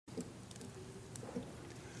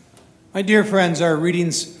My dear friends, our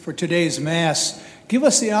readings for today's Mass give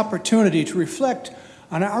us the opportunity to reflect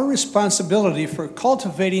on our responsibility for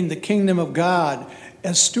cultivating the kingdom of God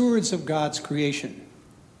as stewards of God's creation.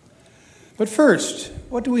 But first,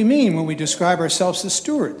 what do we mean when we describe ourselves as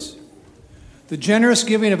stewards? The generous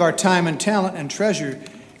giving of our time and talent and treasure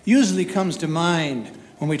usually comes to mind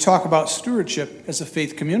when we talk about stewardship as a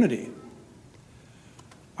faith community.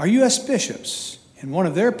 Our U.S. bishops, in one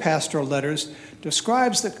of their pastoral letters,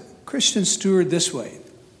 describes the Christian steward this way: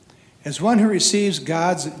 as one who receives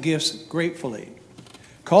God's gifts gratefully,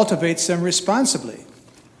 cultivates them responsibly,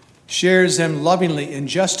 shares them lovingly in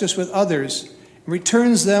justice with others, and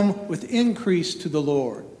returns them with increase to the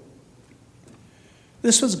Lord.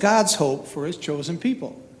 This was God's hope for his chosen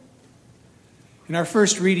people. In our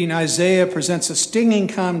first reading, Isaiah presents a stinging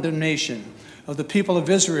condemnation of the people of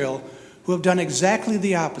Israel who have done exactly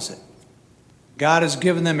the opposite. God has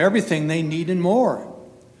given them everything they need and more,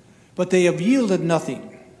 but they have yielded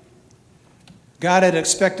nothing. God had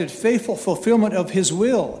expected faithful fulfillment of his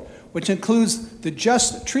will, which includes the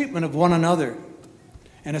just treatment of one another,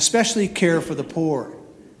 and especially care for the poor.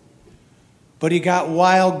 But he got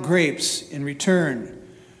wild grapes in return,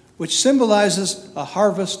 which symbolizes a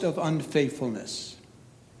harvest of unfaithfulness.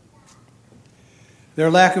 Their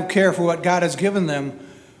lack of care for what God has given them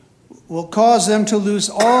will cause them to lose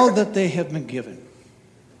all that they have been given.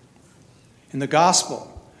 In the gospel,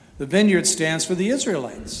 the vineyard stands for the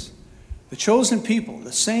Israelites, the chosen people,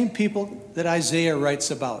 the same people that Isaiah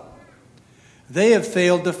writes about. They have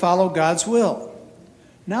failed to follow God's will.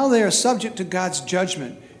 Now they are subject to God's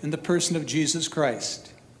judgment in the person of Jesus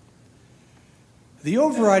Christ. The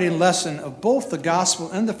overriding lesson of both the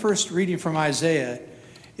gospel and the first reading from Isaiah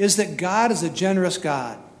is that God is a generous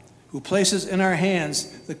God who places in our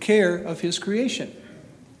hands the care of his creation.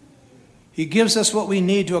 He gives us what we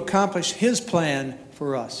need to accomplish his plan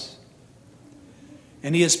for us.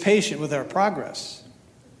 And he is patient with our progress.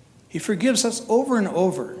 He forgives us over and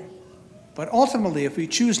over. But ultimately, if we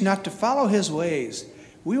choose not to follow his ways,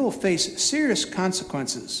 we will face serious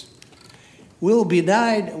consequences. We will be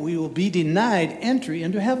denied entry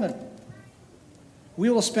into heaven. We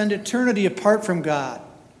will spend eternity apart from God,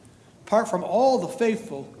 apart from all the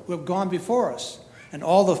faithful who have gone before us and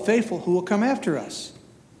all the faithful who will come after us.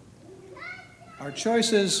 Our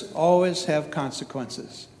choices always have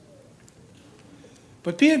consequences.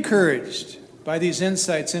 But be encouraged by these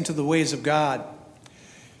insights into the ways of God.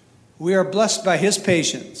 We are blessed by his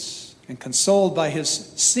patience and consoled by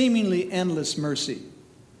his seemingly endless mercy.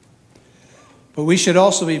 But we should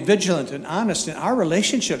also be vigilant and honest in our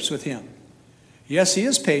relationships with him. Yes, he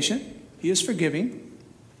is patient, he is forgiving,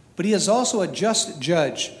 but he is also a just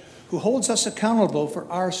judge who holds us accountable for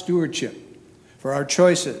our stewardship, for our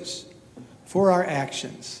choices, for our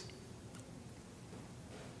actions.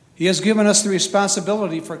 He has given us the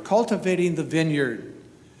responsibility for cultivating the vineyard,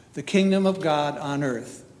 the kingdom of God on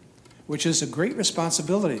earth, which is a great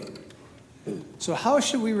responsibility. So how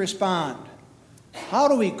should we respond? How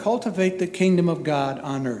do we cultivate the kingdom of God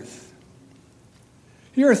on earth?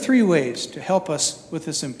 Here are 3 ways to help us with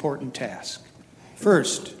this important task.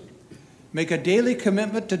 First, make a daily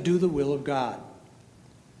commitment to do the will of God.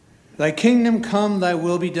 Thy kingdom come, thy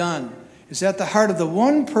will be done, is at the heart of the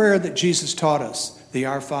one prayer that Jesus taught us, the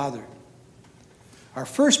Our Father. Our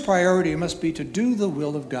first priority must be to do the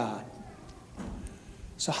will of God.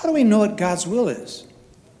 So how do we know what God's will is?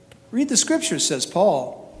 Read the scriptures, says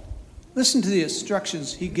Paul. Listen to the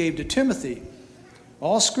instructions he gave to Timothy.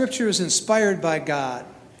 All scripture is inspired by God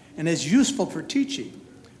and is useful for teaching,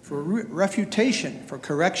 for refutation, for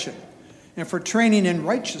correction, and for training in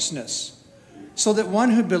righteousness, so that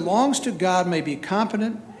one who belongs to God may be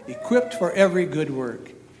competent, equipped for every good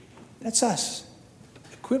work. That's us,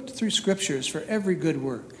 equipped through scriptures for every good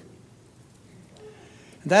work.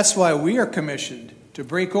 And that's why we are commissioned to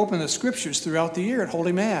break open the scriptures throughout the year at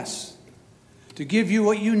Holy Mass, to give you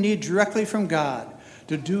what you need directly from God,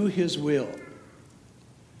 to do his will.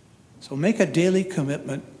 So make a daily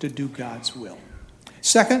commitment to do God's will.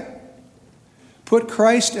 Second, put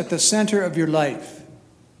Christ at the center of your life.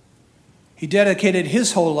 He dedicated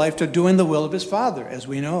his whole life to doing the will of his Father, as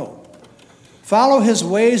we know. Follow his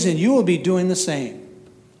ways and you will be doing the same.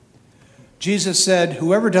 Jesus said,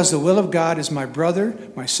 whoever does the will of God is my brother,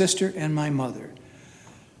 my sister, and my mother.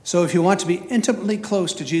 So if you want to be intimately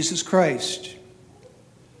close to Jesus Christ,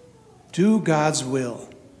 do God's will.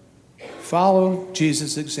 Follow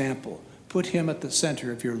Jesus' example. Put him at the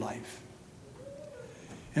center of your life.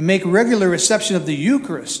 And make regular reception of the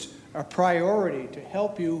Eucharist a priority to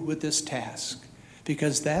help you with this task,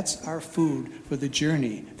 because that's our food for the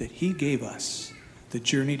journey that he gave us, the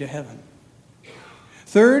journey to heaven.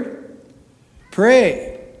 Third,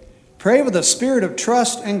 Pray. Pray with a spirit of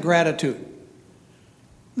trust and gratitude.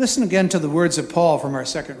 Listen again to the words of Paul from our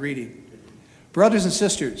second reading. Brothers and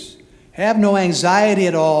sisters, have no anxiety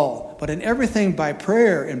at all, but in everything by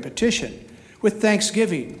prayer and petition, with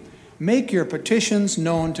thanksgiving, make your petitions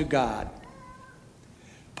known to God.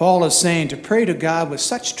 Paul is saying to pray to God with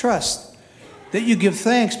such trust that you give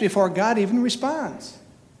thanks before God even responds.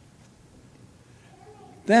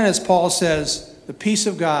 Then, as Paul says, the peace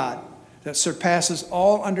of God that surpasses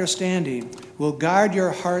all understanding will guard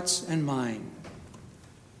your hearts and mind.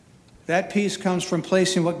 That peace comes from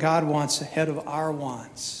placing what God wants ahead of our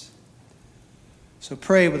wants. So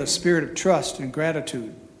pray with a spirit of trust and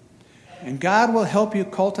gratitude, and God will help you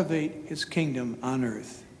cultivate his kingdom on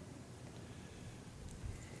earth.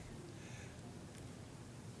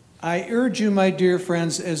 I urge you, my dear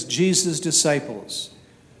friends, as Jesus' disciples,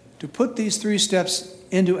 to put these 3 steps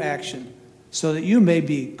into action so that you may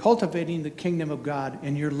be cultivating the kingdom of God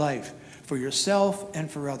in your life for yourself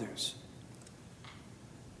and for others.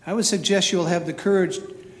 I would suggest you'll have the courage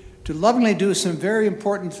to lovingly do some very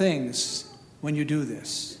important things when you do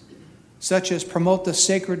this, such as promote the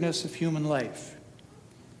sacredness of human life,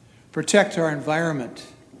 protect our environment,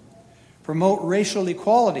 promote racial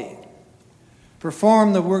equality,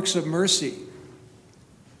 perform the works of mercy.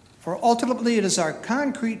 For ultimately it is our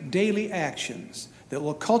concrete daily actions that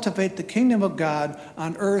will cultivate the kingdom of God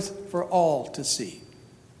on earth for all to see.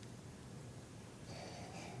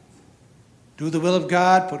 Do the will of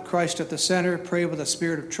God, put Christ at the center, pray with a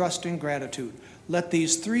spirit of trust and gratitude. Let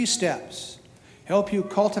these 3 steps help you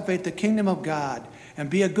cultivate the kingdom of God and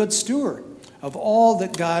be a good steward of all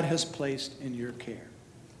that God has placed in your care.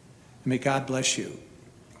 May God bless you.